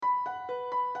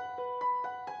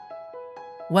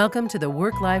Welcome to the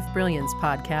Work-Life Brilliance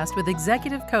podcast with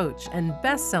executive coach and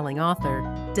best-selling author,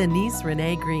 Denise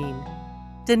Renee Green.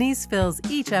 Denise fills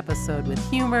each episode with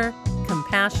humor,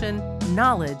 compassion,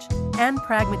 knowledge, and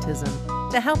pragmatism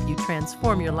to help you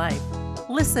transform your life.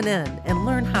 Listen in and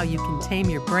learn how you can tame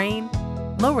your brain,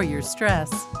 lower your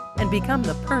stress, and become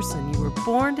the person you were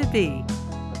born to be.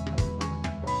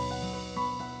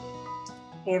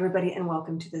 Hey, everybody, and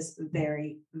welcome to this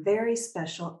very, very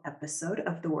special episode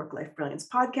of the Work-Life Brilliance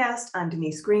podcast. I'm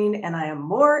Denise Green, and I am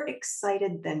more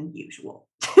excited than usual.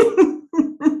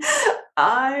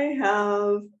 I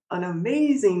have an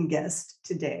amazing guest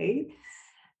today,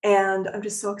 and I'm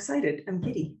just so excited. I'm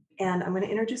giddy, and I'm going to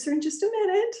introduce her in just a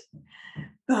minute.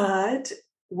 But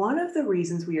one of the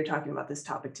reasons we are talking about this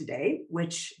topic today,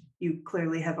 which you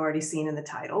clearly have already seen in the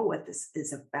title, what this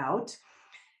is about,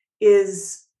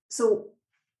 is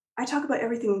I talk about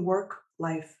everything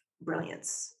work-life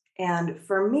brilliance. And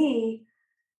for me,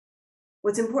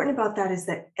 what's important about that is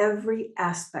that every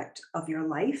aspect of your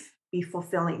life be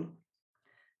fulfilling.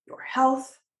 Your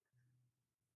health,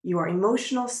 your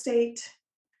emotional state,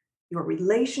 your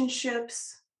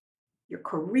relationships, your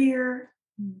career,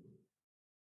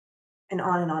 and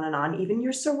on and on and on, even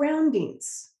your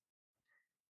surroundings.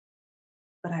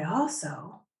 But I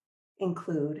also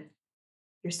include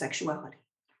your sexuality.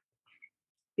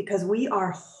 Because we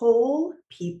are whole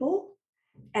people,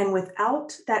 and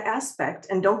without that aspect,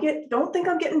 and don't think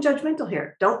I'm getting judgmental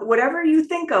here. Don't, whatever you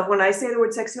think of when I say the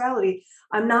word sexuality,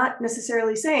 I'm not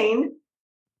necessarily saying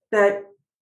that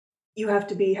you have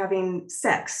to be having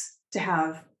sex to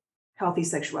have healthy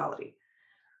sexuality.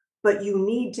 But you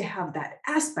need to have that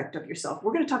aspect of yourself.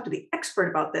 We're going to talk to the expert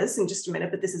about this in just a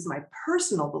minute, but this is my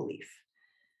personal belief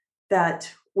that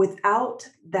without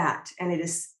that, and it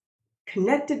is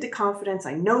connected to confidence.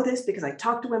 I know this because I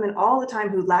talk to women all the time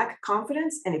who lack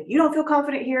confidence. And if you don't feel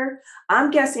confident here,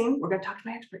 I'm guessing, we're going to talk to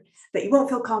my expert, that you won't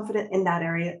feel confident in that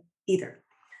area either.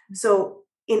 So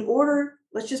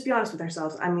let's just be honest with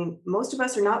ourselves. I mean, most of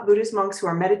us are not Buddhist monks who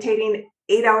are meditating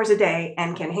 8 hours a day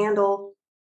and can handle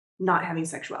not having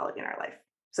sexuality in our life.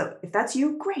 So if that's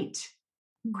you, great.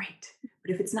 But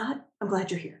if it's not, I'm glad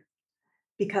you're here,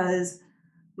 because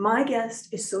my guest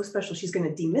is so special. She's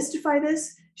going to demystify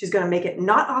this. She's going to make it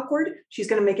not awkward. She's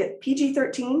going to make it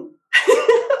PG-13.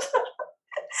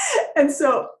 And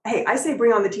so, hey, I say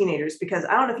bring on the teenagers, because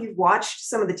I don't know if you've watched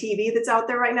some of the TV that's out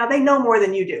there right now. They know more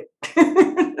than you do.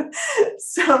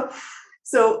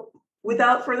 So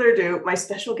without further ado, my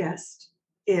special guest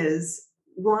is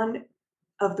one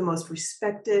of the most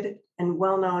respected and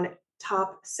well-known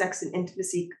top sex and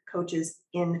intimacy coaches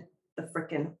in the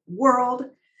frickin' world.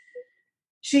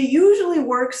 She usually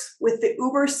works with the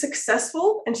uber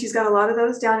successful, and she's got a lot of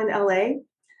those down in LA.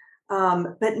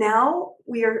 But now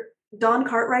Dawn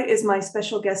Cartwright is my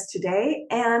special guest today,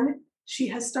 and she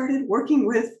has started working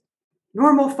with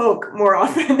normal folk more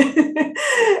often.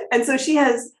 And so she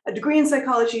has a degree in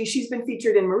psychology. She's been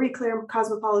featured in Marie Claire,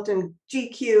 Cosmopolitan,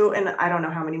 GQ, and I don't know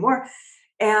how many more.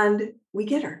 And we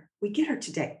get her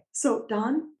today. So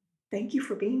Dawn, thank you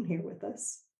for being here with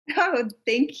us. Oh,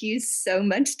 thank you so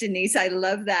much, Denise. I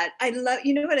love that.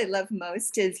 You know what I love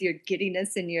most is your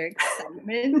giddiness and your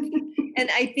excitement. And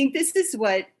I think this is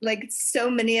what, like, so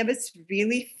many of us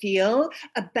really feel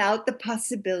about the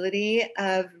possibility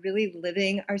of really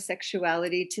living our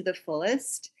sexuality to the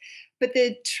fullest. But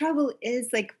the trouble is,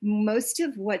 like, most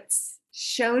of what's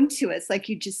shown to us, like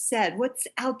you just said, what's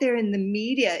out there in the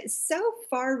media is so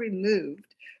far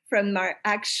removed from our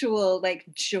actual, like,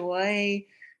 joy,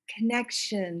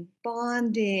 connection,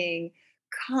 bonding,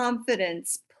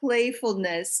 confidence,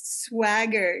 playfulness,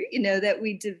 swagger, that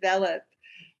we develop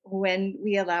when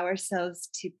we allow ourselves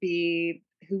to be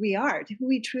who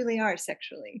we truly are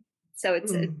sexually. So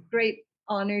it's a great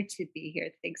honor to be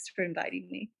here. Thanks for inviting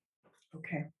me.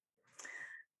 Okay.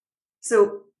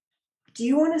 So do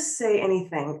you want to say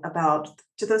anything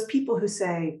to those people who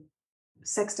say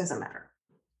sex doesn't matter?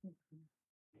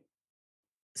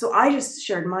 So I just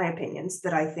shared my opinions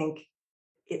that I think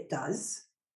it does.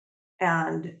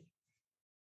 But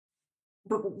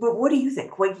what do you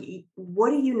think? What do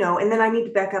you know? And then I need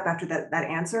to back up after that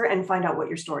answer and find out what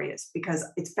your story is, because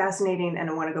it's fascinating and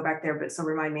I want to go back there, but so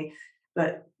remind me.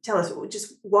 But tell us,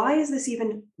 just why is this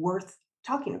even worth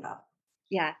talking about?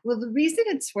 Yeah, well, the reason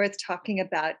it's worth talking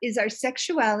about is our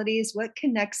sexuality is what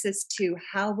connects us to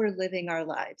how we're living our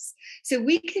lives. So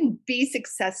we can be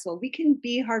successful, we can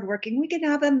be hardworking, we can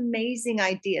have amazing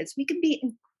ideas, we can be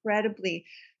incredibly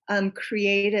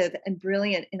creative and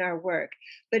brilliant in our work.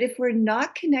 But if we're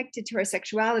not connected to our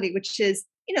sexuality, which is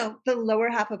the lower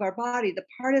half of our body, the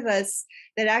part of us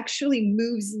that actually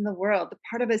moves in the world, the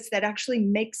part of us that actually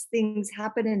makes things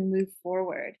happen and move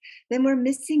forward, then we're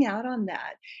missing out on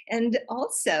that. And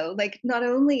also, like, not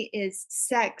only is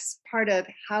sex part of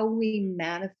how we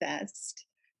manifest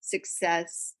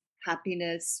success,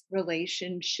 happiness,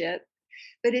 relationship,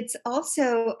 but it's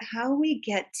also how we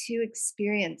get to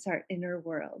experience our inner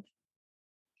world.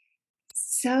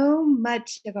 So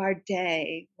much of our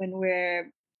day when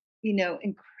we're,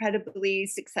 incredibly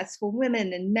successful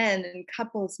women and men and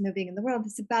couples moving in the world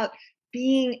is about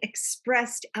being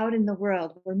expressed out in the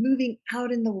world. We're moving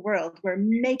out in the world. We're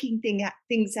making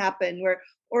things happen. We're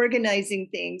organizing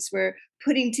things. We're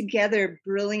putting together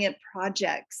brilliant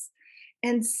projects.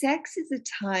 And sex is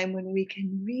a time when we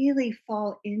can really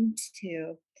fall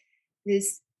into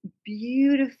this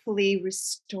beautifully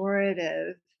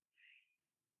restorative,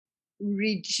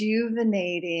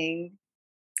 rejuvenating,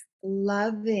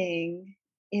 loving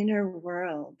inner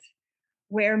world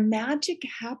where magic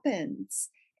happens.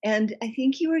 And I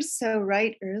think you were so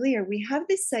right earlier. We have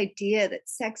this idea that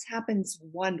sex happens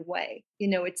one way.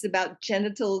 It's about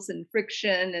genitals and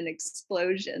friction and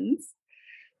explosions.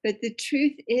 But the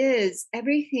truth is,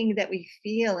 everything that we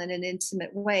feel in an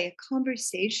intimate way, a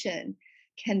conversation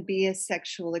can be a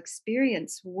sexual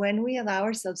experience when we allow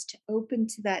ourselves to open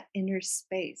to that inner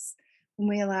space, when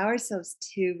we allow ourselves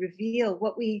to reveal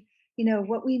what we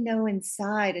know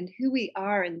inside and who we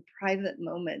are in private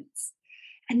moments.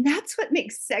 And that's what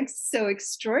makes sex so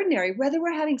extraordinary. Whether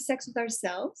we're having sex with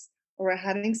ourselves or we're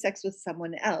having sex with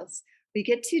someone else, we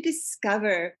get to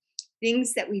discover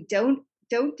things that we don't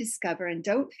discover and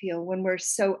don't feel when we're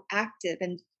so active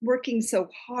and working so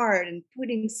hard and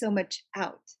putting so much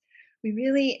out. We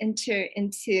really enter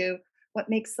into what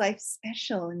makes life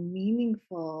special and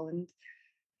meaningful and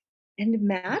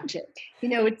magic.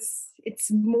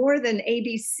 It's more than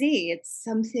ABC. It's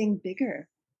something bigger.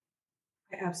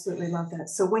 I absolutely love that.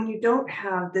 So when you don't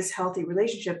have this healthy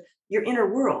relationship, your inner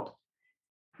world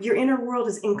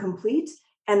is incomplete.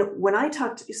 And when I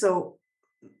talk to, so,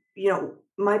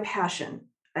 my passion,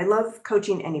 I love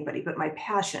coaching anybody, but my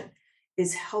passion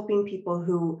is helping people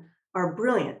who are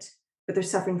brilliant, but they're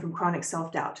suffering from chronic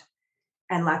self-doubt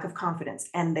and lack of confidence,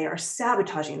 and they are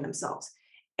sabotaging themselves.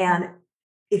 And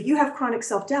if you have chronic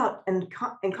self-doubt and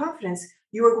confidence,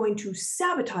 you are going to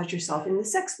sabotage yourself in the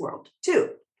sex world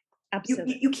too. You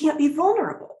Absolutely. can't be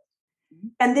vulnerable.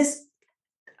 Mhm. And this,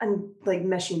 I'm like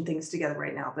meshing things together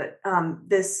right now, but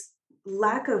this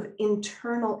lack of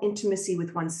internal intimacy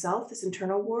with oneself, this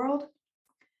internal world,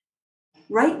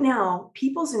 right now,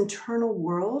 people's internal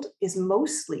world is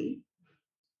mostly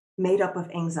made up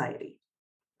of anxiety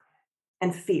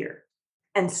and fear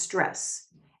and stress.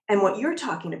 And what you're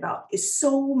talking about is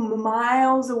so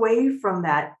miles away from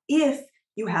that if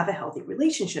you have a healthy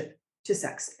relationship to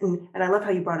sex. And I love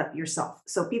how you brought up yourself.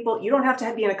 So people, you don't have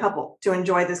to be in a couple to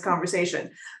enjoy this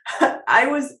conversation. I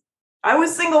was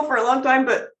single for a long time,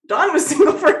 but Dawn was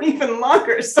single for even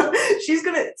longer. So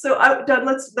Dawn,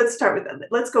 let's start with that.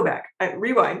 Let's go back.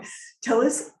 Rewind. Tell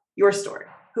us your story.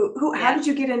 How Yeah. did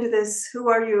you get into this? Who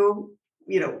are you?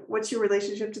 What's your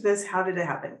relationship to this? How did it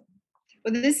happen?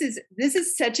 Well, this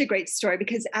is such a great story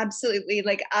because absolutely,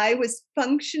 like, I was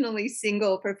functionally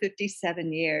single for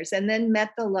 57 years and then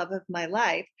met the love of my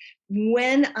life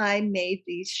when I made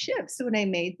these shifts, when I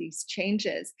made these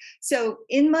changes. So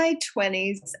in my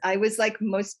 20s, I was like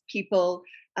most people,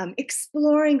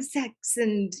 exploring sex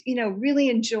and really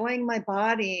enjoying my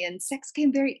body, and sex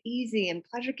came very easy and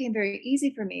pleasure came very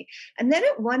easy for me. And then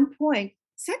at one point,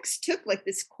 sex took like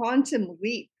this quantum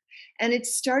leap, and it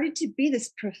started to be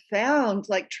this profound,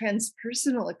 like,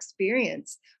 transpersonal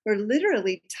experience where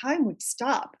literally time would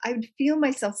stop. I would feel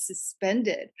myself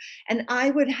suspended. And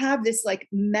I would have this like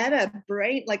meta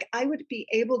brain, like, I would be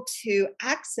able to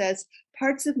access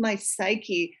parts of my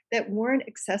psyche that weren't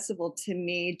accessible to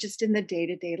me just in the day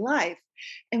to day life.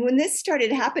 And when this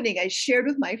started happening, I shared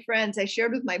with my friends, I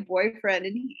shared with my boyfriend,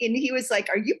 and he was like,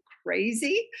 "Are you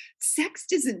crazy? Sex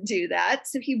doesn't do that."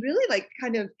 So he really, like,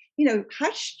 kind of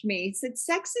hushed me. He said,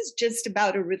 "Sex is just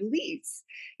about a release,"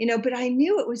 but I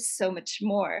knew it was so much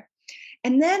more.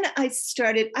 And then I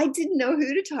didn't know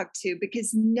who to talk to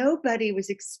because nobody was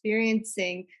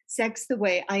experiencing sex the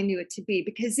way I knew it to be,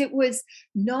 because it was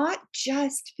not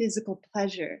just physical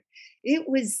pleasure. It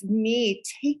was me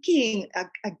taking,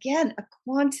 again, a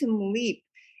quantum leap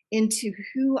into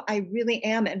who I really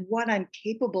am and what I'm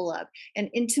capable of,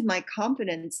 and into my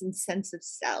confidence and sense of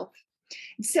self.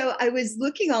 So I was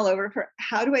looking all over for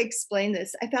how do I explain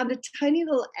this? I found a tiny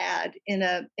little ad in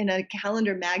a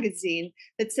calendar magazine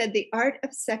that said the art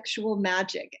of sexual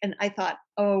magic. And I thought,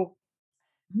 oh,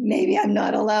 maybe I'm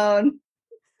not alone.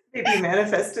 Maybe you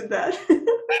manifested that.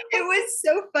 It was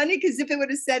so funny because if it would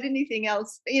have said anything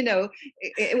else,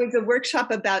 it was a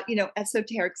workshop about,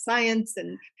 esoteric science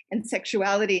and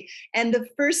sexuality. And the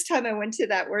first time I went to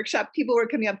that workshop, people were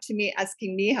coming up to me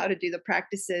asking me how to do the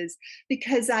practices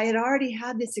because I had already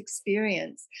had this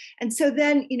experience. And so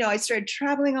then, I started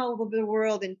traveling all over the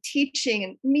world and teaching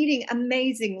and meeting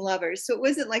amazing lovers. So it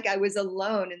wasn't like I was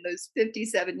alone in those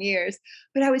 57 years,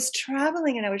 but I was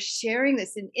traveling and I was sharing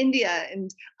this in India and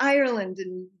Ireland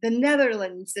and the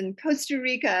Netherlands and Costa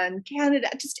Rica and Canada,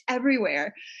 just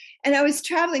everywhere. And I was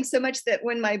traveling so much that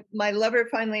when my lover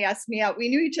finally asked me out, we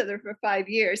knew each other for 5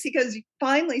 years. He goes, "You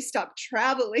finally stopped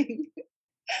traveling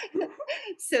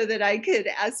so that I could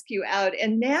ask you out."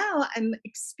 And now I'm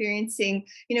experiencing,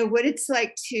 what it's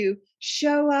like to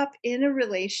show up in a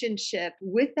relationship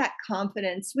with that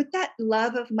confidence, with that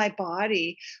love of my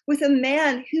body, with a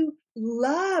man who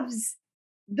loves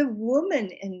the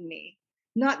woman in me,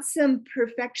 not some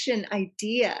perfection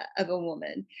idea of a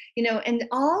woman, and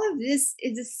all of this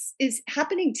is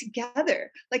happening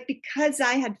together, like because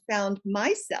I had found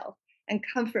myself and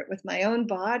comfort with my own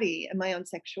body and my own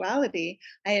sexuality,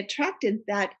 I attracted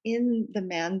that in the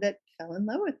man that fell in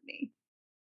love with me.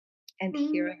 And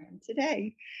here I am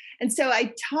today. And so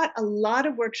I taught a lot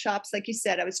of workshops. Like you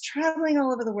said, I was traveling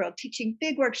all over the world, teaching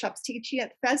big workshops, teaching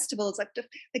at festivals, up to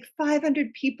like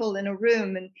 500 people in a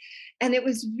room. And it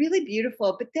was really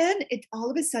beautiful. But then it all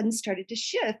of a sudden started to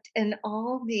shift. And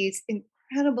all these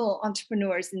incredible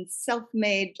entrepreneurs and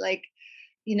self-made, like,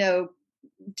 you know,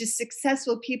 just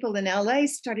successful people in LA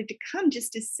started to come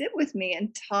just to sit with me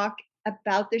and talk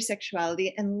about their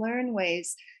sexuality and learn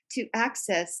ways to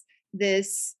access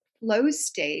this flow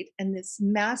state and this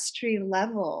mastery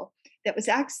level that was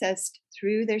accessed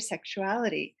through their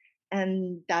sexuality.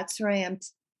 And that's where I am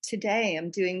today. I'm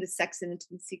doing the sex and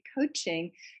intimacy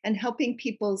coaching and helping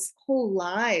people's whole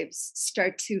lives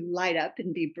start to light up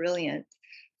and be brilliant,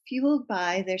 fueled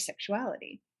by their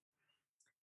sexuality.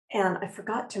 And I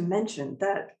forgot to mention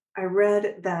that I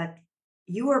read that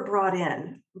you are brought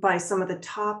in by some of the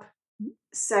top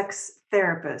sex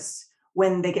therapists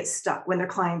when they get stuck, when their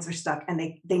clients are stuck and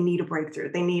they need a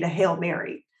breakthrough, they need a Hail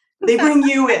Mary. They bring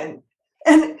you in.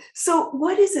 And so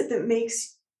what is it that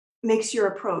makes your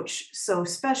approach so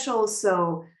special,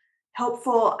 so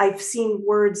helpful? I've seen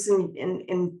words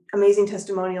in amazing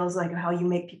testimonials like how you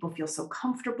make people feel so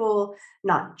comfortable,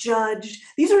 not judged.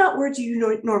 These are not words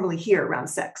you normally hear around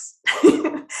sex.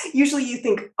 Usually you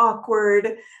think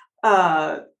awkward,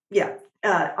 yeah,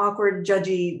 awkward,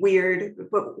 judgy, weird.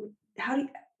 But how do you,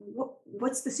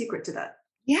 what's the secret to that?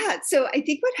 Yeah. So I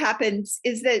think what happens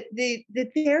is that the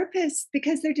therapists,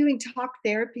 because they're doing talk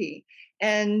therapy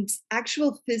and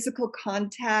actual physical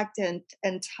contact and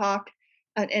talk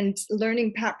and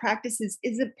learning practices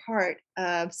is a part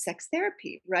of sex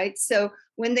therapy, right? So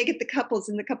when they get the couples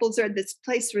and the couples are at this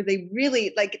place where they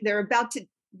really like they're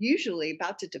usually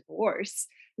about to divorce,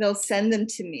 they'll send them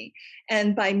to me.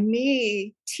 And by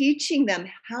me teaching them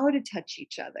how to touch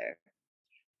each other,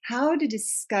 how to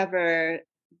discover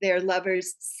their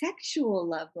lover's sexual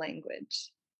love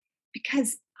language.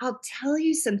 Because I'll tell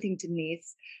you something,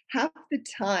 Denise, half the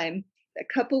time a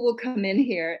couple will come in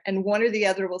here and one or the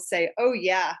other will say, "Oh,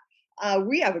 yeah,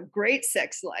 we have a great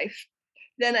sex life."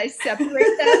 Then I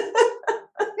separate them.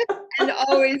 And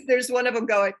always there's one of them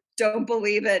going, "Don't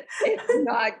believe it. It's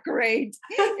not great.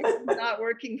 It's not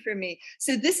working for me."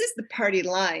 So this is the party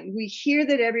line. We hear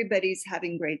that everybody's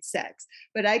having great sex,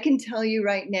 but I can tell you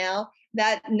right now,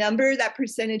 that number, that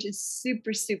percentage is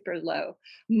super, super low.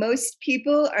 Most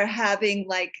people are having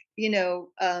like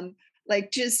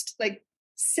just like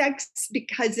sex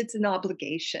because it's an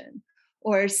obligation,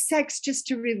 or sex just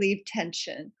to relieve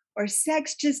tension, or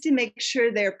sex just to make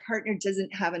sure their partner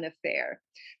doesn't have an affair.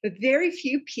 But very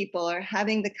few people are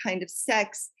having the kind of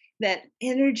sex that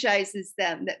energizes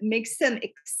them, that makes them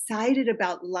excited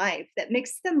about life, that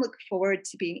makes them look forward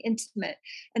to being intimate.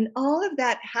 And all of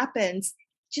that happens,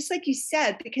 just like you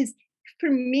said, because for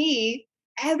me,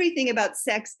 everything about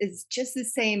sex is just the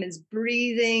same as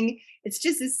breathing. It's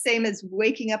just the same as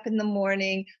waking up in the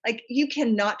morning. Like, you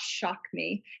cannot shock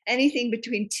me. Anything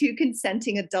between two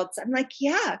consenting adults, I'm like,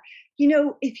 yeah,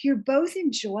 if you're both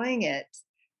enjoying it,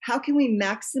 how can we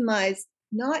maximize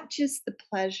not just the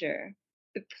pleasure?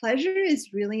 The pleasure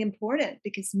is really important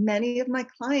because many of my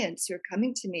clients who are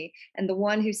coming to me and the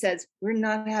one who says, "We're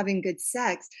not having good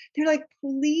sex," they're like,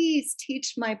 "Please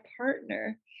teach my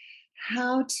partner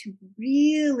how to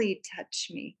really touch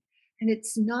me." And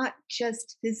it's not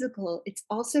just physical, it's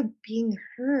also being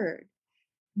heard,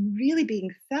 really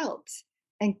being felt,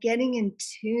 and getting in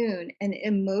tune and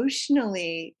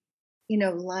emotionally,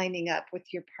 lining up with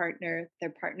their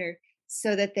partner,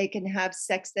 so that they can have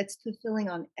sex that's fulfilling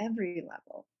on every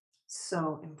level.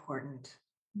 So important.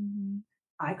 Mhm.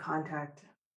 Eye contact,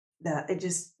 that it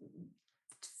just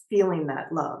feeling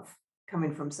that love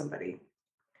coming from somebody.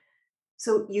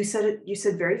 So you said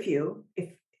very few.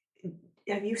 If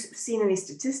have you seen any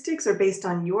statistics or based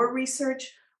on your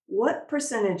research, what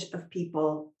percentage of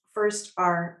people first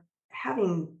are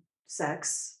having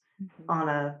sex Mhm. on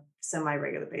a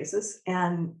semi-regular basis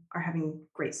and are having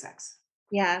great sex?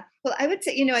 Yeah. Well, I would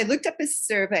say, I looked up a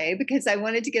survey because I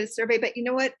wanted to get a survey, but you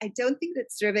know what? I don't think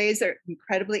that surveys are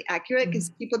incredibly accurate because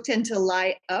Mm. people tend to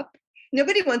lie up.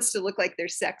 Nobody wants to look like they're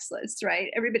sexless,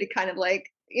 right? Everybody kind of like,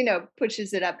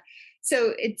 pushes it up.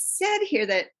 So it said here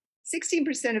that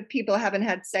 16% of people haven't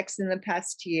had sex in the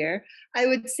past year. I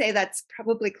would say that's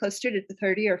probably closer to the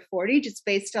 30 or 40, just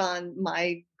based on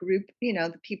my group,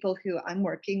 the people who I'm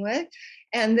working with.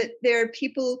 And that there are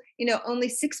people, only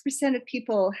 6% of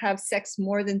people have sex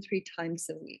more than 3 times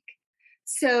a week.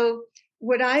 So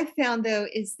what I found though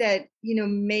is that,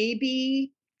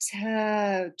 maybe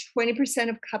 20%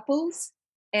 of couples,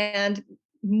 and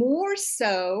more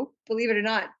so, believe it or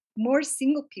not, more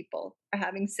single people are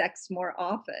having sex more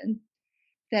often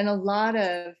than a lot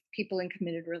of people in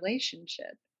committed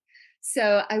relationships.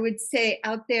 So I would say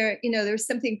out there, there was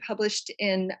something published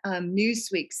in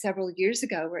Newsweek several years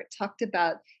ago where it talked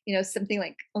about, something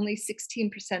like only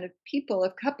 16%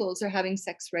 of couples are having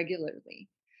sex regularly.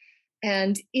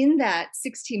 And in that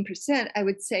 16%, I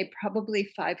would say probably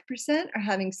 5% are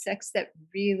having sex that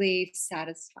really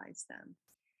satisfies them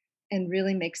and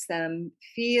really makes them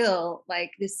feel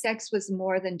like the sex was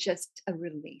more than just a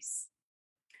release.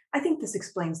 I think this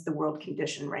explains the world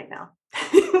condition right now.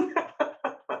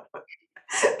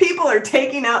 People are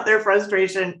taking out their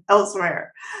frustration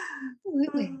elsewhere.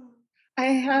 Absolutely. I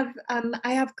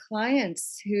have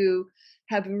clients who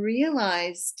have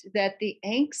realized that the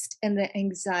angst and the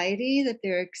anxiety that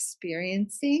they're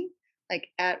experiencing, like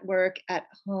at work, at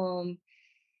home,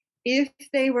 if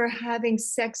they were having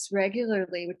sex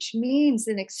regularly, which means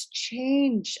an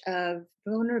exchange of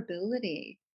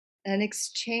vulnerability, an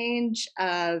exchange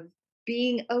of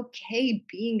being okay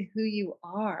being who you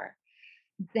are,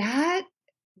 that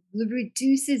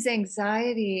reduces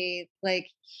anxiety like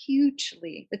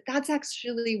hugely. But that's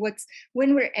actually what's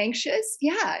when we're anxious,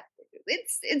 yeah,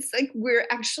 it's like we're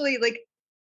actually like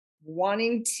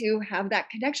wanting to have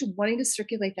that connection, wanting to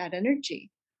circulate that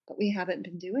energy, but we haven't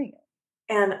been doing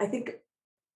it. And I think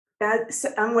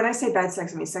when I say bad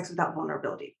sex, I mean sex without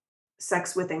vulnerability.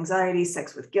 Sex with anxiety,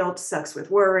 sex with guilt, sex with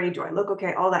worry. Do I look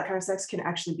okay? All that kind of sex can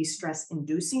actually be stress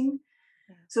inducing.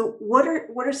 Yeah. So, what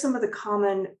are some of the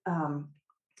common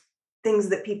things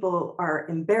that people are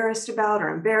embarrassed about or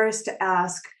embarrassed to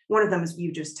ask? One of them is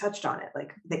you just touched on it.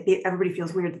 Like everybody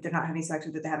feels weird that they're not having sex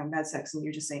or that they're having bad sex, and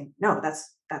you're just saying, no,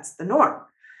 that's the norm.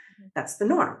 Mhm. That's the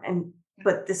norm. And Yeah.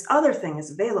 but this other thing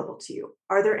is available to you.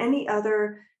 Are there any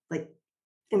other like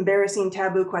embarrassing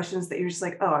taboo questions that you're just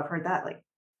like, oh, I've heard that like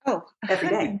Oh, every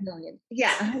day? 100 million.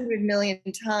 Yeah, 100 million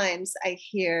times I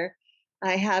hear,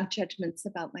 I have judgments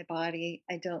about my body.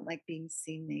 I don't like being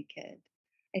seen naked.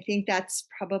 I think that's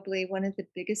probably one of the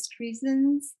biggest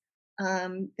reasons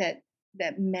that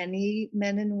many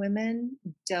men and women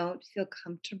don't feel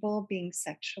comfortable being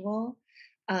sexual.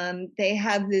 They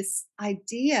have this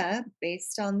idea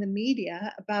based on the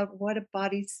media about what a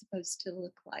body's supposed to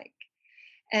look like.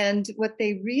 And what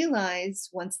they realize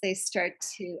once they start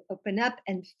to open up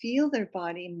and feel their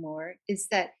body more is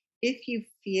that if you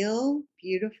feel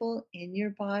beautiful in your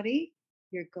body,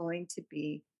 you're going to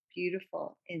be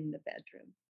beautiful in the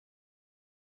bedroom.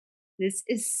 This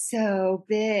is so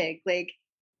big. Like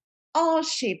all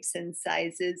shapes and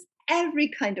sizes, every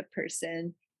kind of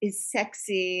person is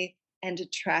sexy and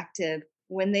attractive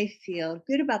when they feel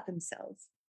good about themselves,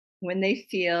 when they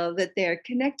feel that they're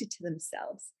connected to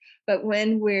themselves. But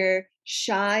when we're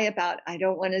shy about, I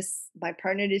don't want my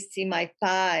partner to see my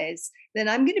thighs, then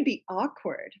I'm going to be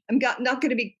awkward. Not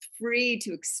going to be free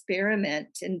to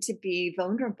experiment and to be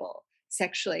vulnerable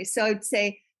sexually. So I'd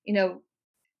say,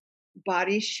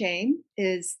 body shame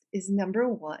is number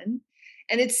one.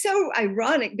 And it's so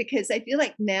ironic because I feel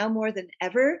like now more than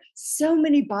ever so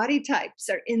many body types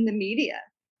are in the media.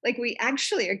 Like we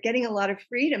actually are getting a lot of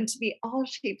freedom to be all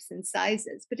shapes and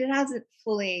sizes, but it hasn't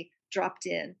fully dropped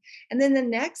in. And then the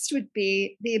next would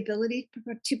be the ability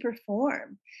to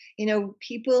perform.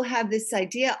 People have this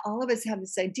idea, all of us have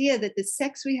this idea that the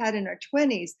sex we had in our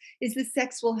 20s is the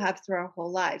sex we'll have through our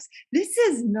whole lives. This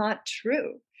is not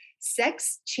true.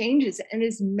 Sex changes and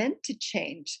is meant to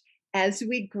change as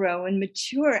we grow and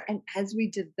mature and as we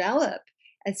develop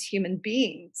as human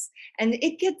beings. And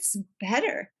it gets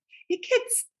better. It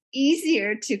gets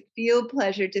easier to feel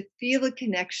pleasure, to feel a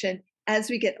connection as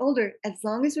we get older, as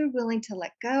long as we're willing to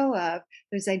let go of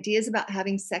those ideas about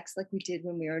having sex like we did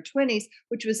when we were 20s,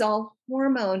 which was all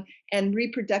hormone and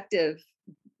reproductive,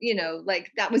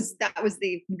 like that was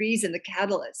the reason, the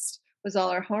catalyst was all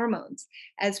our hormones.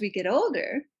 As we get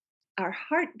older, our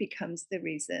heart becomes the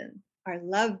reason. Our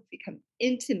love becomes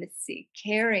intimacy,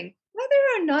 caring, whether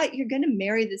or not you're going to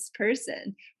marry this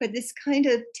person, but this kind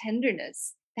of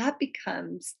tenderness, that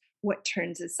becomes what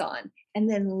turns us on. And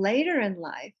then later in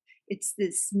life, it's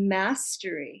this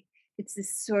mastery, it's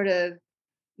this sort of,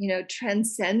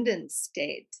 transcendent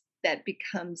state that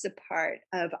becomes a part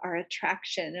of our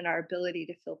attraction and our ability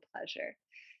to feel pleasure.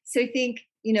 So I think,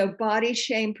 body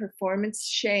shame, performance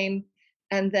shame,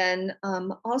 and then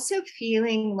also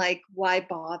feeling like, why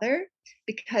bother?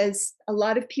 Because a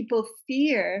lot of people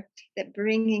fear that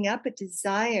bringing up a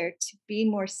desire to be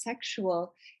more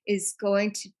sexual is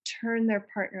going to turn their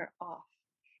partner off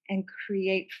and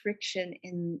create friction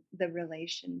in the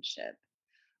relationship.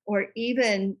 Or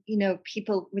even,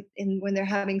 people when they're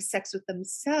having sex with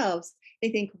themselves, they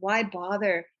think, why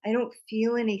bother? I don't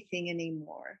feel anything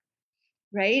anymore.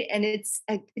 Right. And it's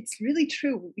really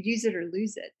true. Use it or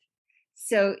lose it.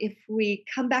 So if we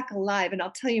come back alive, and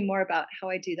I'll tell you more about how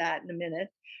I do that in a minute.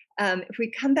 If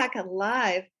we come back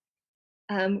alive,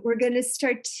 we're going to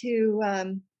start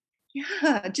to,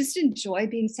 just enjoy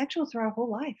being sexual through our whole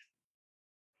life.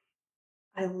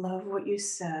 I love what you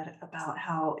said about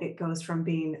how it goes from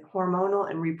being hormonal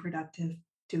and reproductive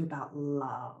to about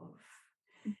love.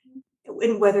 Mhm.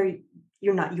 And whether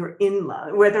you're in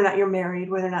love, whether or not you're married,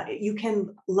 whether or not you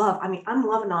can love. I mean, I'm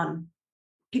loving on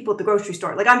people at the grocery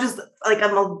store. Like I'm just like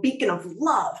I'm a beacon of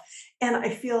love. And I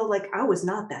feel like I was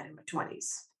not that in my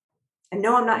 20s. And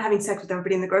no, I'm not having sex with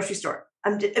everybody in the grocery store.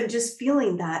 I'm just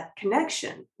feeling that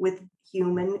connection with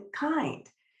humankind.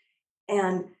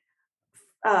 And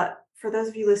for those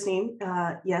of you listening,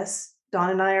 yes,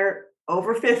 Dawn and I are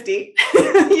over 50.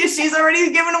 She's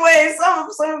already given away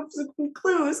some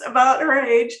clues about her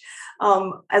age.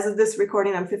 As of this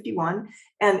recording, I'm 51.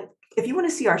 And if you want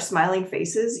to see our smiling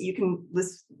faces, you can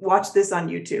watch this on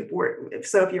YouTube.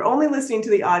 So if you're only listening to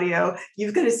the audio,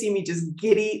 you've got to see me just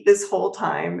giddy this whole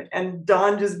time and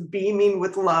Dawn just beaming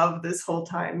with love this whole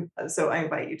time. So I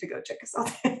invite you to go check us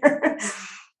out there.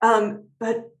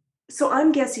 But so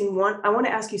I'm guessing I want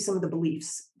to ask you some of the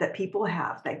beliefs that people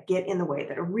have that get in the way,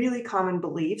 that are really common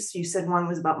beliefs. You said one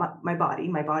was about my body.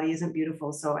 My body isn't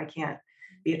beautiful, so I can't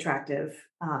be attractive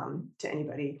to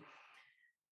anybody.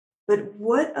 But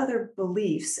what other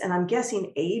beliefs, and I'm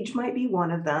guessing age might be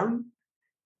one of them,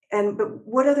 but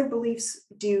what other beliefs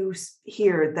do you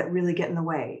hear that really get in the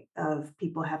way of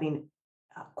people having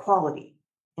quality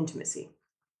intimacy?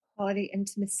 Quality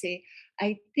intimacy.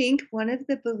 I think one of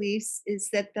the beliefs is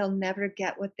that they'll never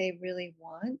get what they really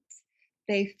want.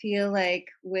 They feel like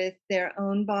with their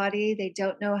own body, they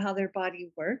don't know how their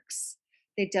body works.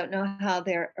 They don't know how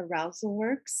their arousal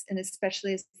works. And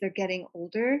especially as they're getting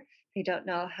older, they don't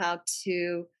know how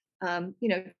to,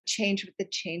 change with the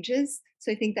changes.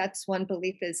 So I think that's one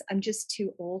belief is I'm just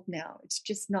too old now. It's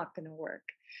just not going to work.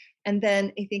 And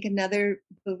then I think another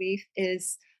belief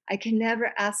is I can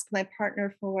never ask my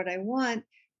partner for what I want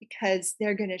because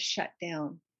they're going to shut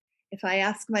down. If I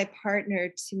ask my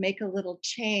partner to make a little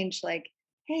change, like,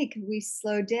 hey, could we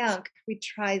slow down? Could we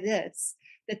try this?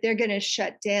 That they're going to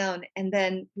shut down. And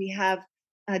then we have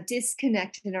a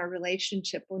disconnect in our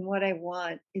relationship when what I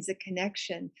want is a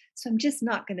connection. So I'm just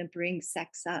not going to bring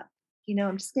sex up.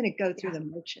 I'm just going to go through Yeah. the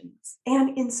motions.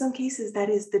 And in some cases, that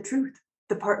is the truth.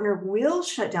 The partner will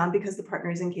shut down because the partner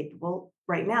is incapable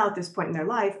right now at this point in their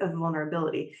life of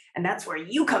vulnerability. And that's where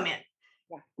you come in,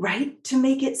 Yeah. right? To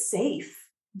make it safe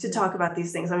to Mhm. talk about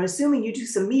these things. I'm assuming you do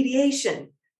some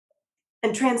mediation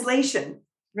and translation.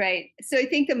 Right. So I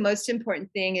think the most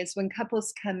important thing is when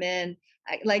couples come in,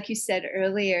 like you said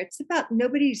earlier, it's about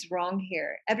nobody's wrong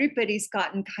here. Everybody's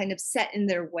gotten kind of set in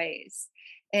their ways.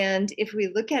 And if we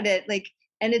look at it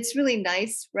and it's really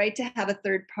nice, right, to have a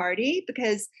third party,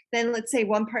 because then let's say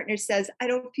one partner says, I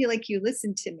don't feel like you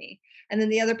listen to me. And then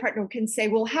the other partner can say,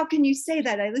 well, how can you say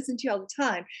that? I listen to you all the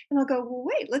time. And I'll go, well,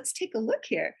 wait, let's take a look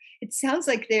here. It sounds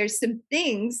like there's some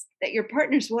things that your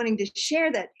partner's wanting to share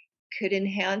that could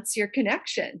enhance your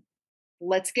connection.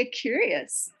 Let's get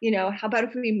curious. How about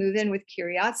if we move in with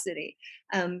curiosity?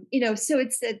 So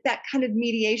it's that kind of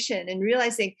mediation and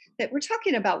realizing that we're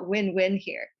talking about win-win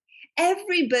here.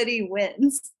 Everybody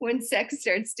wins when sex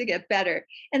starts to get better.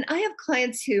 And I have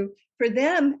clients who, for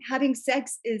them, having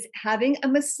sex is having a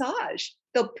massage.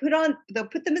 they'll put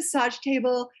the massage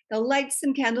table, they'll light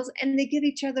some candles, and they give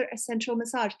each other a sensual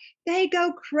massage. They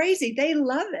go crazy. They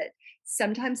love it.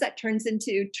 Sometimes that turns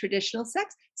into traditional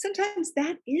sex. Sometimes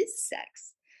that is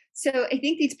sex. So I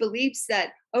think these beliefs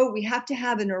that, oh, we have to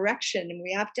have an erection and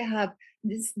we have to have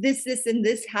this, and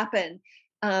this happen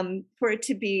for it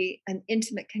to be an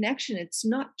intimate connection, it's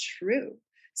not true.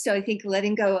 So I think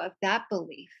letting go of that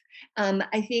belief.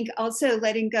 I think also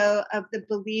letting go of the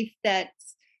belief that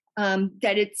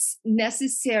it's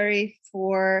necessary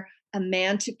for a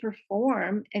man to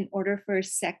perform in order for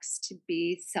sex to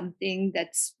be something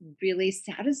that's really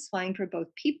satisfying for both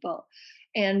people.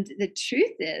 And the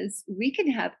truth is, we can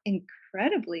have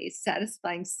incredibly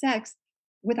satisfying sex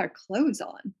with our clothes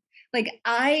on.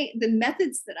 The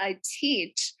methods that I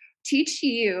teach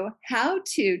you how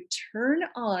to turn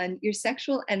on your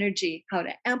sexual energy, how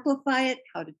to amplify it,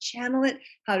 how to channel it,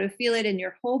 how to feel it in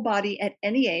your whole body at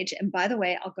any age. And by the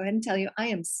way, I'll go ahead and tell you, I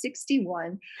am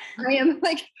 61. I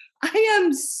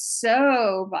am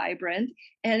so vibrant,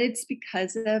 and it's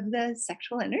because of the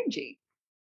sexual energy.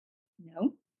 You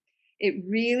know, it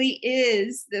really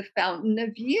is the fountain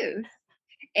of youth.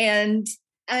 And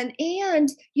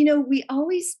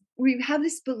we have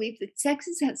this belief that sex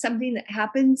is something that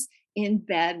happens in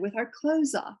bed with our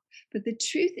clothes off. But the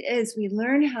truth is, we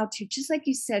learn how to, just like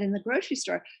you said in the grocery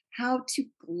store, how to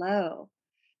glow,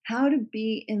 how to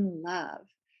be in love.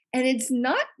 And it's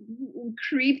not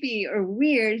creepy or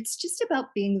weird. It's just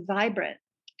about being vibrant.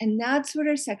 And that's what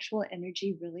our sexual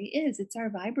energy really is. It's our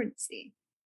vibrancy.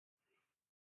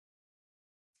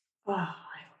 Oh,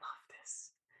 I love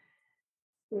this.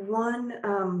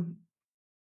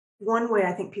 One way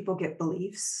I think people get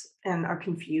beliefs and are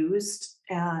confused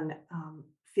and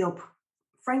feel,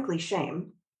 frankly,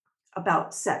 shame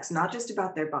about sex, not just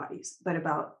about their bodies, but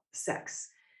about sex,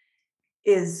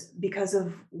 is because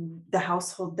of the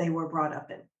household they were brought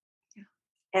up in. Yeah.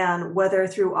 And whether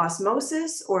through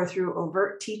osmosis or through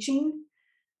overt teaching,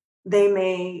 they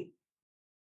may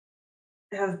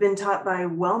have been taught by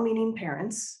well-meaning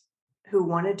parents who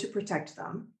wanted to protect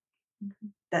them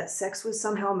Mhm. that sex was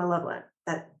somehow malevolent,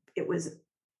 that it was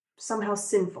somehow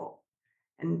sinful,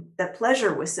 and that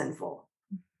pleasure was sinful.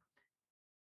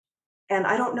 And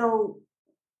I don't know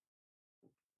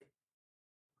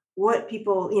what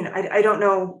people, I don't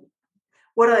know.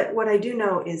 What I do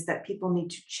know is that people need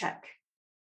to check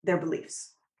their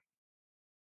beliefs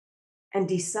and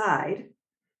decide,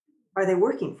 are they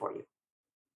working for you?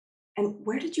 And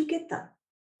where did you get them?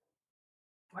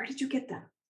 Where did you get them?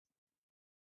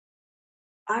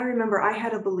 I remember I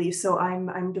had a belief. So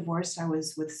I'm divorced. I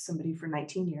was with somebody for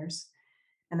 19 years,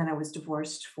 and then I was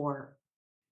divorced for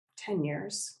 10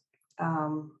 years.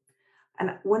 Um,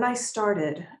 and when I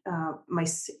started my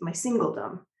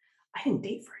singledom, I didn't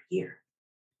date for a year,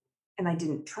 and I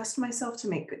didn't trust myself to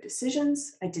make good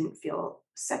decisions. I didn't feel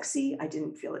sexy. I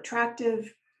didn't feel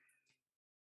attractive.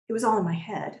 It was all in my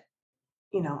head.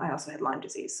 I also had Lyme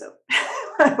disease, so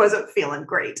I wasn't feeling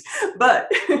great.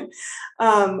 But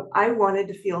I wanted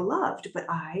to feel loved, but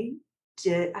I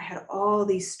had all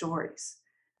these stories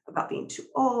about being too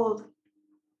old.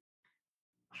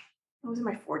 I was in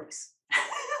my 40s.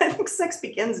 I think sex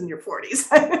begins in your 40s.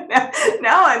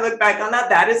 Now I look back on that.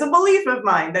 That is a belief of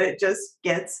mine that it just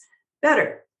gets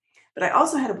better. But I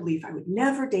also had a belief I would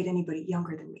never date anybody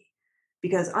younger than me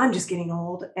because I'm just getting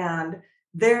old and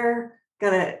they're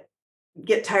going to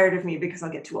get tired of me because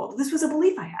I'll get too old. This was a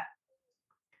belief I had.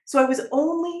 So I was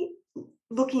only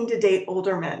looking to date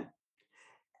older men.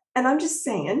 And I'm just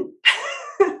saying,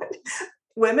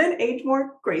 women age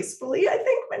more gracefully, I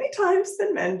think, many times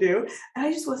than men do. And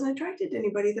I just wasn't attracted to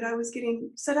anybody that I was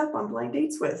getting set up on blind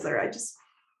dates with,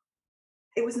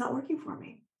 it was not working for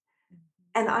me.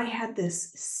 And I had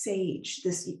this sage,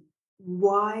 this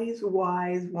wise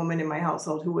woman in my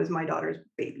household who was my daughter's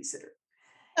babysitter.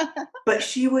 But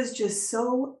she was just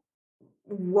so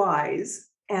wise.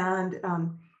 And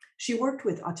she worked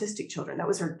with autistic children. That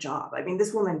was her job. I mean,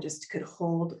 this woman just could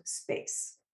hold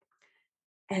space.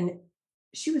 And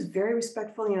she was very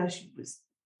respectful. She was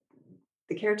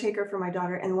the caretaker for my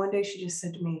daughter. And one day she just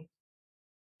said to me,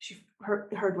 she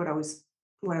heard what I was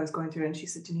going through. And she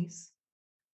said, Denise,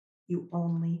 you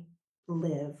only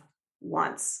live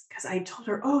once. Because I told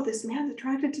her, oh, this man's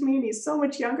attracted to me and he's so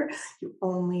much younger. You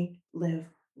only live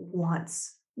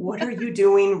once. What are you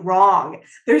doing wrong?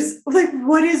 There's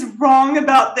what is wrong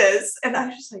about this? And I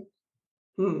was just like,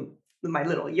 my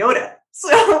little Yoda.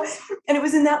 So, and it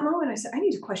was in that moment I said, I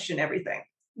need to question everything.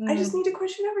 I just need to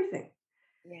question everything.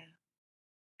 Yeah.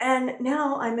 And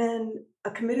now I'm in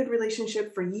a committed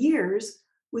relationship for years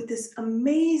with this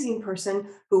amazing person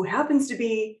who happens to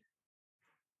be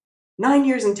 9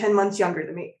 years and 10 months younger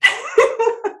than me.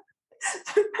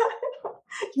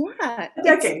 Yeah, A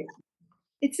decade.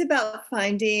 it's about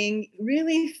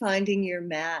really finding your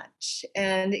match,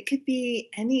 and it could be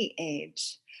any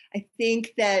age. I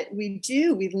think that we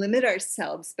limit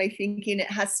ourselves by thinking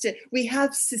we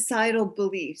have societal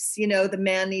beliefs, the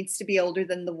man needs to be older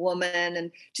than the woman,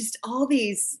 and just all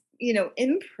these,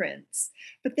 imprints.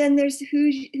 But then there's who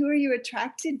are you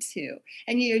attracted to?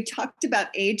 And you talked about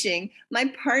aging.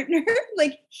 My partner,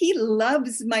 like, he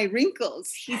loves my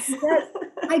wrinkles. He says,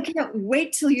 I can't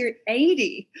wait till you're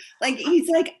 80. Like, he's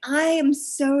like, I am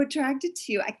so attracted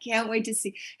to you. I can't wait to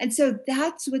see. And so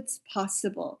that's what's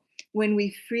possible when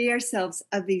we free ourselves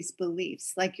of these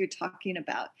beliefs, like you're talking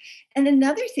about. And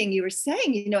another thing you were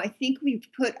saying, I think we've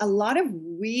put a lot of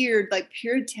weird, like,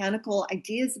 puritanical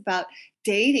ideas about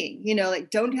dating, like,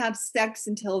 don't have sex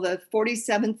until the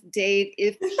 47th date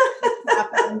if this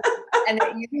happens. And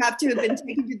that you have to have been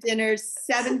taken to dinner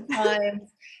 7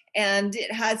 times, and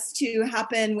it has to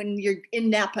happen when you're in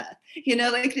Napa.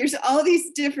 Like, there's all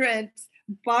these different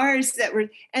bars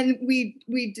and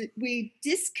we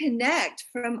disconnect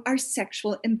from our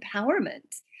sexual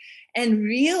empowerment, and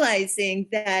realizing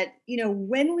that,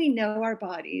 when we know our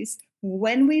bodies,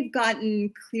 when we've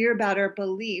gotten clear about our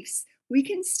beliefs, we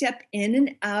can step in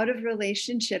and out of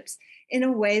relationships in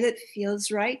a way that feels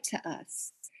right to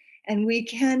us. And we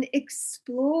can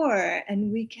explore and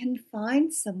we can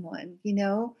find someone,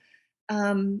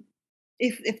 um,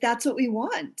 if that's what we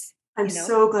want, I'm you know?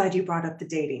 so glad you brought up the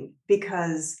dating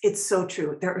because it's so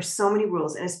true. There are so many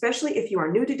rules, and especially if you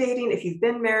are new to dating, if you've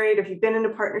been married, if you've been in a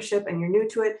partnership and you're new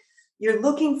to it, you're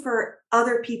looking for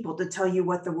other people to tell you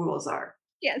what the rules are.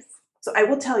 Yes. So I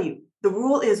will tell you, the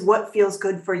rule is what feels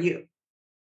good for you.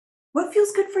 What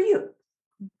feels good for you?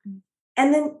 Mhm.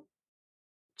 And then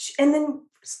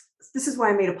this is why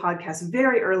I made a podcast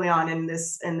very early on in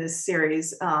this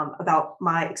series about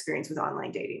my experience with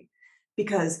online dating,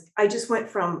 because I just went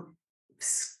from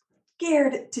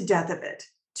scared to death of it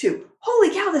to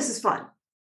holy cow, this is fun.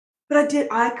 But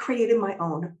I created my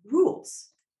own rules,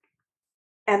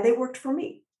 and they worked for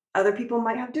me. Other people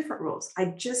might have different rules. I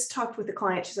just talked with a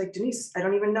client. She's like, Denise, I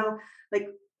don't even know. Like,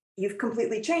 you've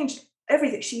completely changed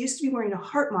everything. She used to be wearing a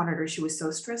heart monitor. She was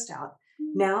so stressed out.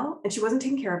 Now, and she wasn't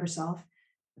taking care of herself.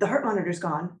 The heart monitor's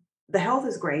gone. The health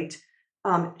is great.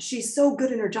 She's so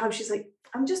good in her job. She's like,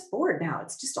 I'm just bored now.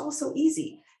 It's just all so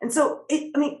easy. And so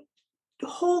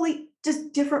wholly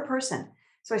just different person.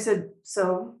 So I said,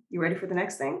 so you ready for the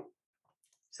next thing?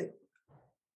 She's like,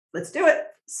 let's do it.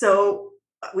 So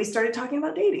we started talking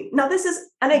about dating. Now, this is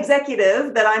an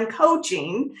executive that I'm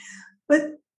coaching,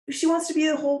 but she wants to be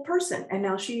a whole person. And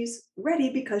now she's ready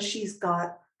because she's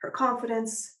got her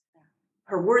confidence,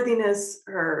 her worthiness,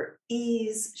 her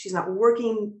ease. She's not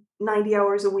working 90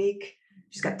 hours a week.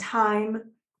 She's got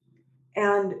time.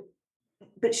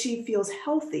 But she feels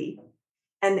healthy.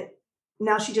 And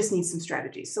now she just needs some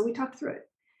strategies. So we talked through it.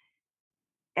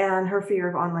 And her fear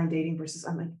of online dating versus,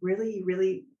 I'm like, really? You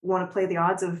really want to play the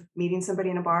odds of meeting somebody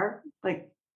in a bar?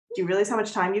 Like, do you realize how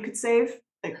much time you could save?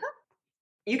 Like,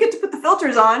 you get to put the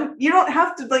filters on. You don't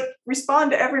have to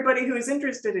respond to everybody who is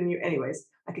interested in you. Anyways,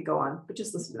 I could go on, but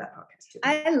just listen to that podcast too.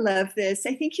 I love this.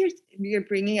 I think you're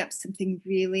bringing up something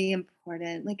really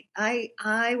important. Like,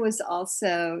 I was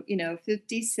also,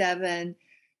 57,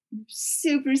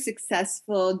 super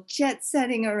successful, jet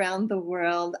setting around the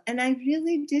world. And I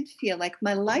really did feel like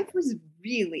my life was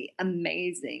really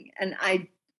amazing. And I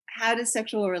had a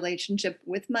sexual relationship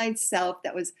with myself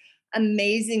that was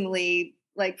amazingly,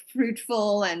 like,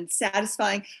 fruitful and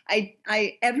satisfying.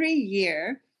 I every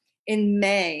year in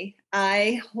May,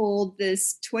 I hold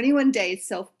this 21-day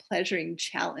self-pleasuring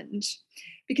challenge,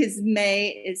 because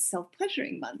May is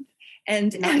self-pleasuring month.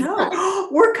 And No,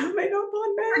 we're coming up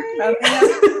on May.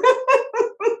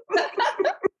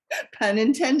 Pun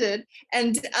intended.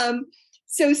 And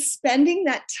so spending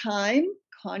that time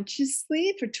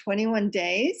consciously for 21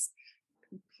 days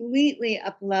completely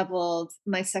up-leveled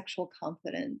my sexual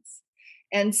confidence.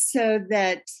 And so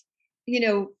that,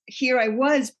 here I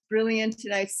was brilliant,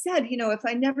 and I said, if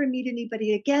I never meet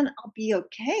anybody again, I'll be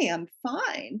okay. I'm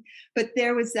fine. But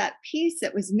there was that piece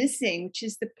that was missing, which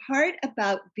is the part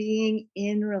about being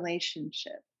in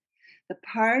relationship, the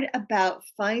part about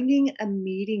finding a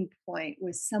meeting point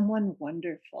with someone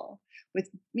wonderful, with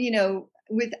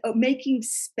making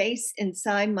space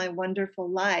inside my wonderful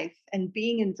life and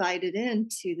being invited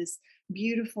into this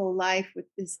beautiful life with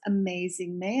this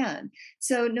amazing man.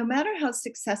 So no matter how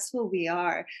successful we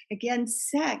are, again,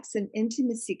 sex and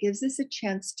intimacy gives us a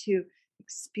chance to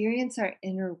experience our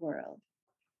inner world.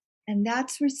 And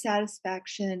that's where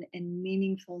satisfaction and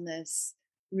meaningfulness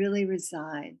really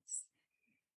resides.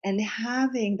 And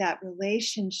having that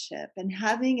relationship and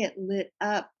having it lit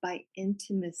up by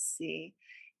intimacy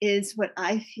is what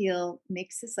I feel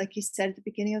makes us, like you said at the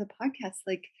beginning of the podcast,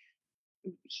 like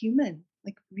human,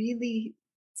 like really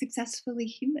successfully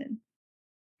human.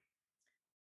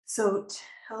 So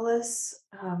tell us,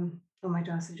 oh my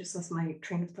gosh, I just lost my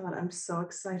train of thought. I'm so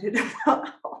excited about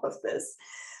all of this.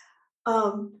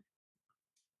 Um,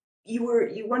 you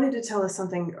wanted to tell us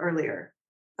something earlier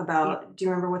Yeah. about, do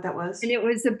you remember what that was? And it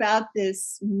was about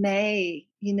this May,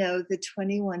 the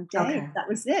 21 days. Okay. That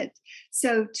was it.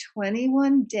 So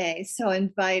 21 days. So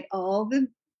invite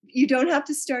you don't have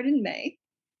to start in May.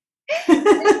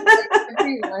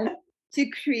 Everyone to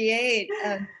create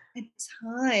a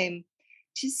time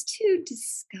just to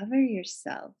discover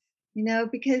yourself,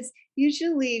 because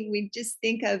usually we just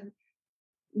think of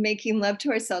making love to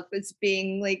ourselves as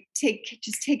being like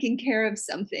just taking care of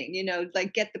something,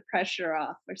 like get the pressure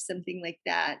off or something like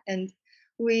that. And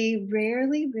we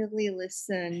rarely really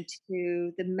listen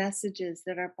to the messages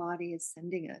that our body is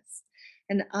sending us.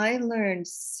 And I learned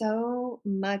so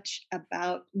much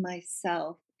about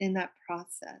myself in that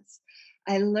process.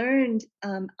 I learned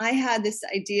I had this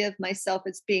idea of myself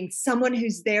as being someone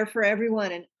who's there for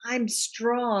everyone, and I'm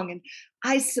strong and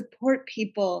I support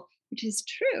people, which is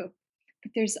true.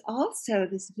 But there's also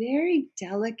this very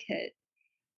delicate,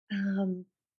 um,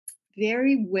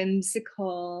 very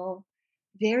whimsical,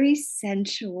 very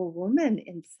sensual woman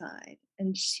inside.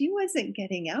 And she wasn't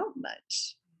getting out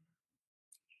much.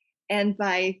 And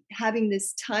by having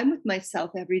this time with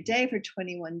myself every day for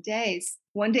 21 days,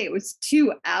 one day it was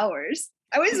 2 hours.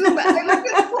 I look at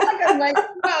the clock, I'm like,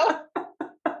 wow.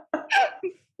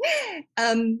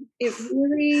 It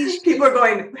really People are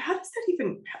going, how does that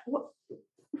even, what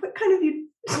kind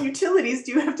of utilities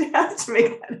do you have to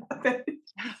make that happen?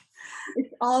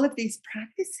 it's all of these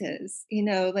practices,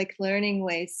 like learning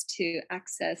ways to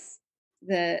access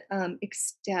the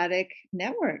ecstatic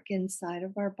network inside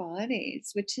of our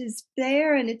bodies, which is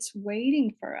there and it's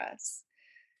waiting for us.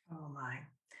 Oh my.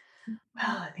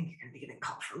 Well, I think you're going to be getting a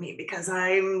call from me because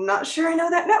I'm not sure I know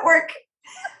that network.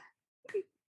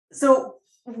 So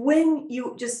when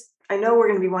I know we're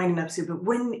going to be winding up soon, but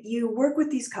when you work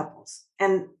with these couples,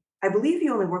 and I believe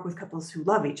you only work with couples who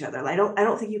love each other. I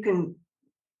don't think you can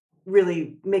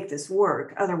really make this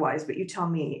work otherwise, but you tell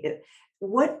me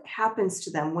what happens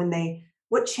to them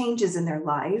what changes in their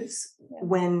lives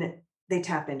when they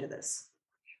tap into this?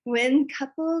 When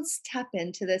couples tap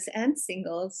into this, and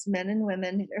singles, men and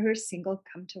women who are single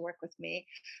come to work with me,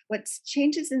 what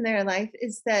changes in their life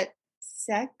is that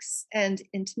sex and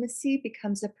intimacy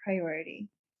becomes a priority.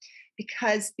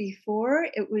 Because before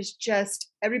it was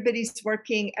just everybody's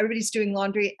working, everybody's doing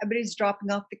laundry, everybody's dropping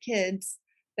off the kids,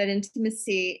 but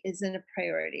intimacy isn't a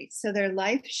priority. So their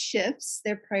life shifts,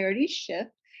 their priorities shift.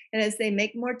 And as they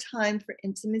make more time for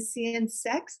intimacy and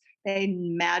sex, they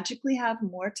magically have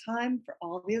more time for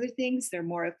all the other things. They're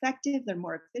more effective, they're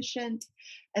more efficient.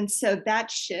 And so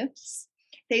that shifts.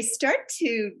 They start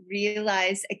to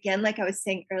realize, again, like I was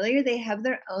saying earlier, they have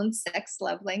their own sex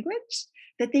love language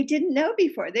that they didn't know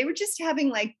before. They were just having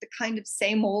like the kind of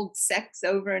same old sex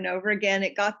over and over again.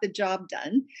 It got the job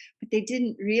done, but they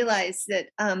didn't realize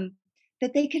that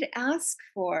they could ask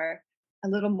for a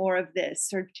little more of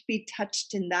this or to be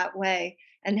touched in that way,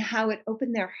 and how it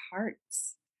opened their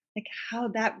hearts, like how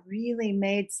that really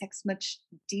made sex much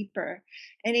deeper.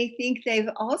 And I think they've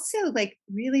also like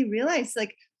really realized,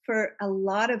 like for a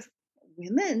lot of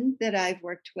women that I've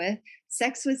worked with,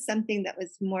 sex was something that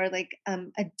was more like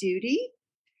a duty.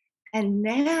 And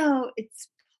now it's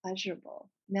pleasurable.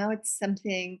 Now it's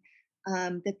something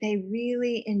that they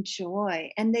really enjoy,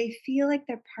 and they feel like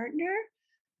their partner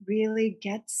really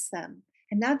gets them.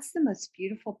 And that's the most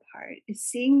beautiful part, is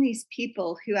seeing these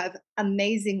people who have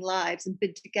amazing lives and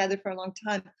been together for a long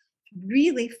time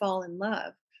really fall in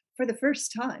love for the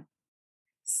first time.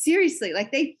 Seriously,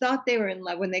 like they thought they were in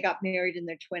love when they got married in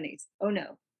their 20s. Oh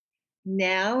no.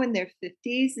 Now in their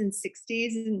 50s and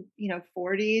 60s and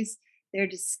 40s, they're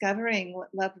discovering what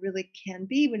love really can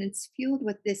be when it's fueled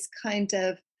with this kind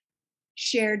of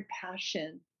shared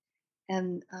passion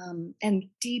and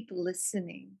deep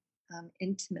listening,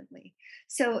 intimately.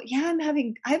 So yeah, I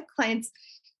have clients.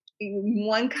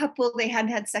 One couple, they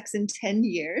hadn't had sex in 10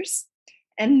 years,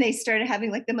 and they started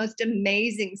having like the most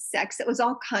amazing sex. It was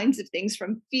all kinds of things,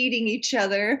 from feeding each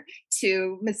other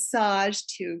to massage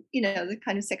to the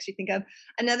kind of sex you think of.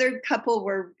 Another couple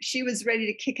where she was ready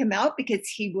to kick him out because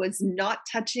he was not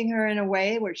touching her in a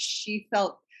way where she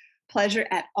felt pleasure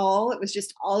at all. It was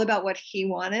just all about what he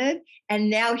wanted. And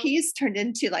now he's turned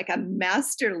into like a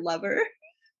master lover.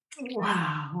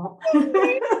 Wow. And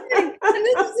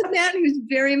And this is a man who's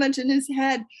very much in his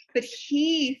head, but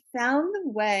he found the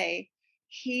way.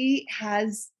 He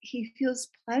feels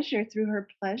pleasure through her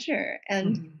pleasure.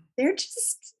 And Mhm. they're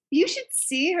just, you should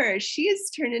see her. She has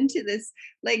turned into this,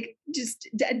 like, just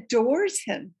adores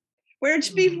him. Whereas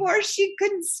before she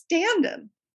couldn't stand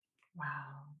him.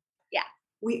 Wow. Yeah.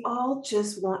 We all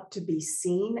just want to be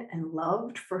seen and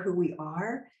loved for who we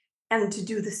are and to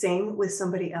do the same with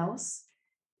somebody else.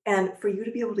 And for you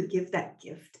to be able to give that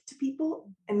gift to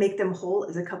people and make them whole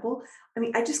as a couple, I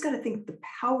mean, I just got to think the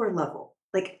power level,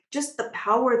 like just the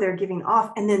power they're giving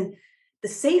off, and then the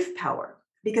safe power.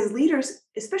 Because leaders,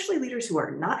 especially leaders who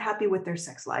are not happy with their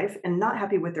sex life and not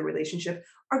happy with their relationship,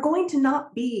 are going to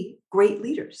not be great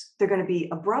leaders. They're going to be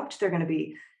abrupt, they're going to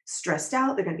be stressed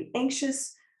out, they're going to be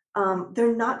anxious.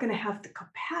 They're not going to have the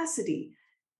capacity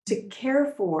to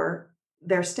care for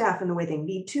their staff in the way they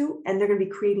need to, and they're going to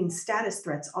be creating status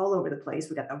threats all over the place.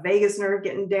 We got the vagus nerve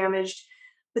getting damaged.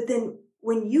 But then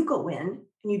when you go in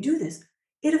and you do this,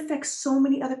 it affects so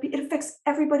many other people. It affects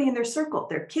everybody in their circle,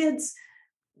 their kids,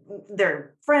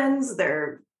 their friends,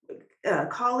 their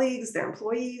colleagues, their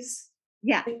employees.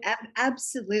 Yeah,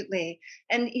 absolutely.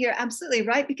 And you're absolutely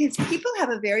right, because people have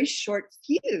a very short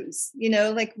fuse,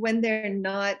 like when they're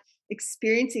not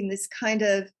experiencing this kind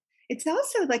of, it's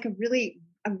also like a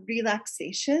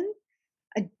relaxation,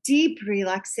 a deep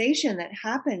relaxation that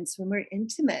happens when we're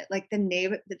intimate. Like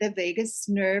the vagus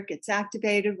nerve gets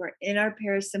activated. We're in our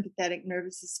parasympathetic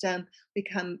nervous system,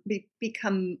 become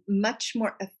much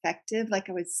more effective, like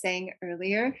I was saying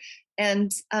earlier.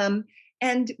 And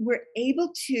we're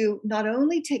able to not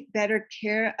only take better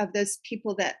care of those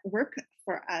people that work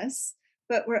for us,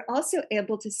 but we're also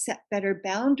able to set better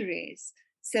boundaries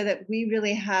so that we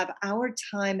really have our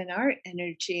time and our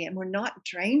energy, and we're not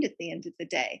drained at the end of the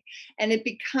day. And it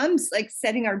becomes like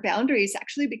setting our boundaries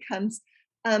actually becomes,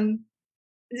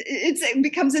 it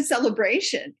becomes a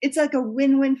celebration. It's like a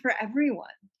win-win for everyone.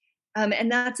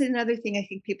 And that's another thing I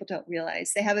think people don't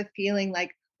realize. They have a feeling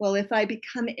like, well, if I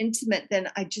become intimate, then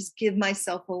I just give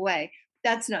myself away.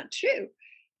 That's not true.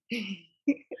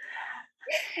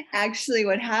 Actually,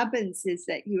 what happens is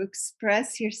that you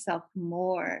express yourself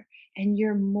more, and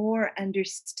you're more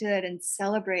understood and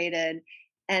celebrated,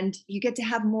 and you get to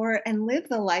have more and live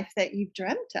the life that you've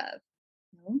dreamt of.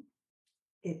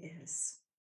 It is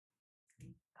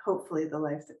hopefully the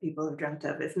life that people have dreamt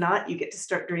of. If not, you get to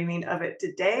start dreaming of it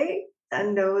today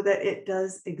and know that it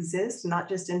does exist, not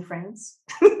just in France.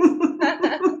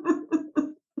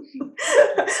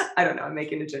 I don't know, I'm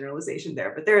making a generalization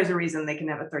there, but there is a reason they can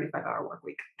have a 35-hour work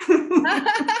week.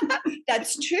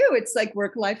 That's true. It's like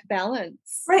work-life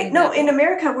balance. Right. No, in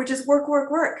America, we're just work,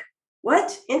 work, work.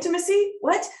 What? Intimacy?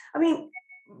 What? I mean,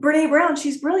 Brene Brown,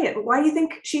 she's brilliant. Why do you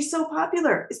think she's so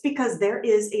popular? It's because there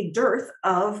is a dearth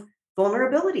of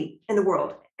vulnerability in the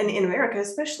world, and in America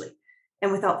especially.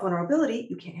 And without vulnerability,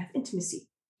 you can't have intimacy.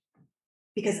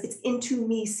 Because it's into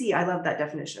me see. I love that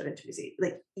definition of intimacy.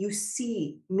 Like, you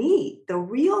see me, the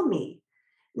real me.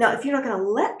 Now, if you're not going to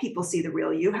let people see the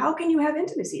real you, how can you have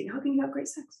intimacy? And how can you have great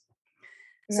sex?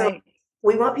 So Right.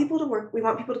 we want people to work. We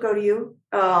want people to go to you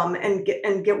and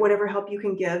get whatever help you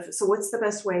can give. So what's the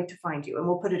best way to find you? And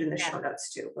we'll put it in the show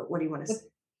notes too. But what do you want to say?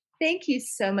 Thank you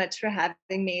so much for having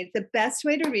me. The best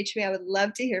way to reach me, I would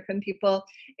love to hear from people,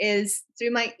 is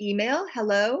through my email,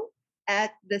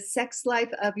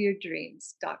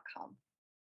 hello@thesexlifeofyourdreams.com.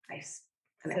 Nice.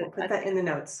 And I So will put that in the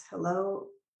notes. Hello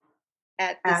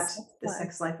at at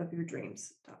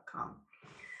thesexlifeofyourdreams.com.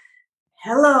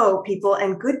 Hello, people,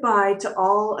 and goodbye to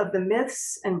all of the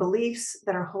myths and beliefs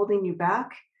that are holding you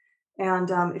back. And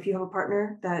if you have a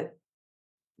partner that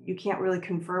you can't really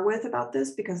confer with about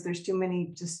this because there's too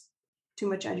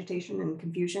much agitation and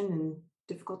confusion and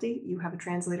difficulty, you have a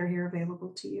translator here available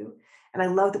to you. And I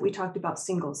love that we talked about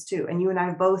singles too. And you and I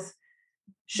have both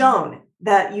shown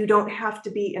that you don't have to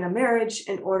be in a marriage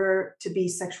in order to be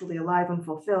sexually alive and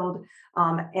fulfilled.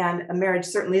 And a marriage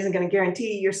certainly isn't going to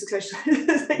guarantee your success,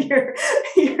 that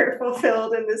you're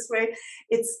fulfilled in this way.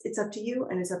 It's up to you,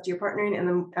 and it's up to your partner.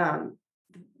 And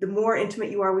the more intimate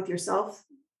you are with yourself,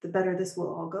 the better this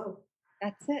will all go.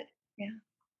 That's it. Yeah.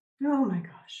 Oh my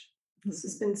gosh. This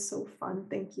has been so fun.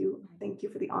 Thank you. Thank you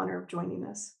for the honor of joining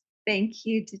us. Thank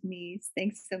you, Denise.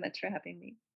 Thanks so much for having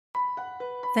me.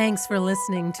 Thanks for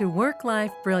listening to Work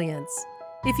Life Brilliance.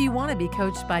 If you want to be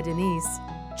coached by Denise,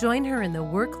 join her in the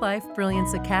Work Life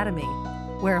Brilliance Academy,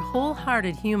 where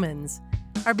wholehearted humans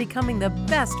are becoming the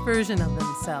best version of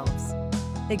themselves.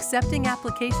 Accepting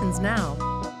applications now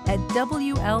at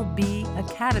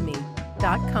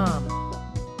WLBacademy.com.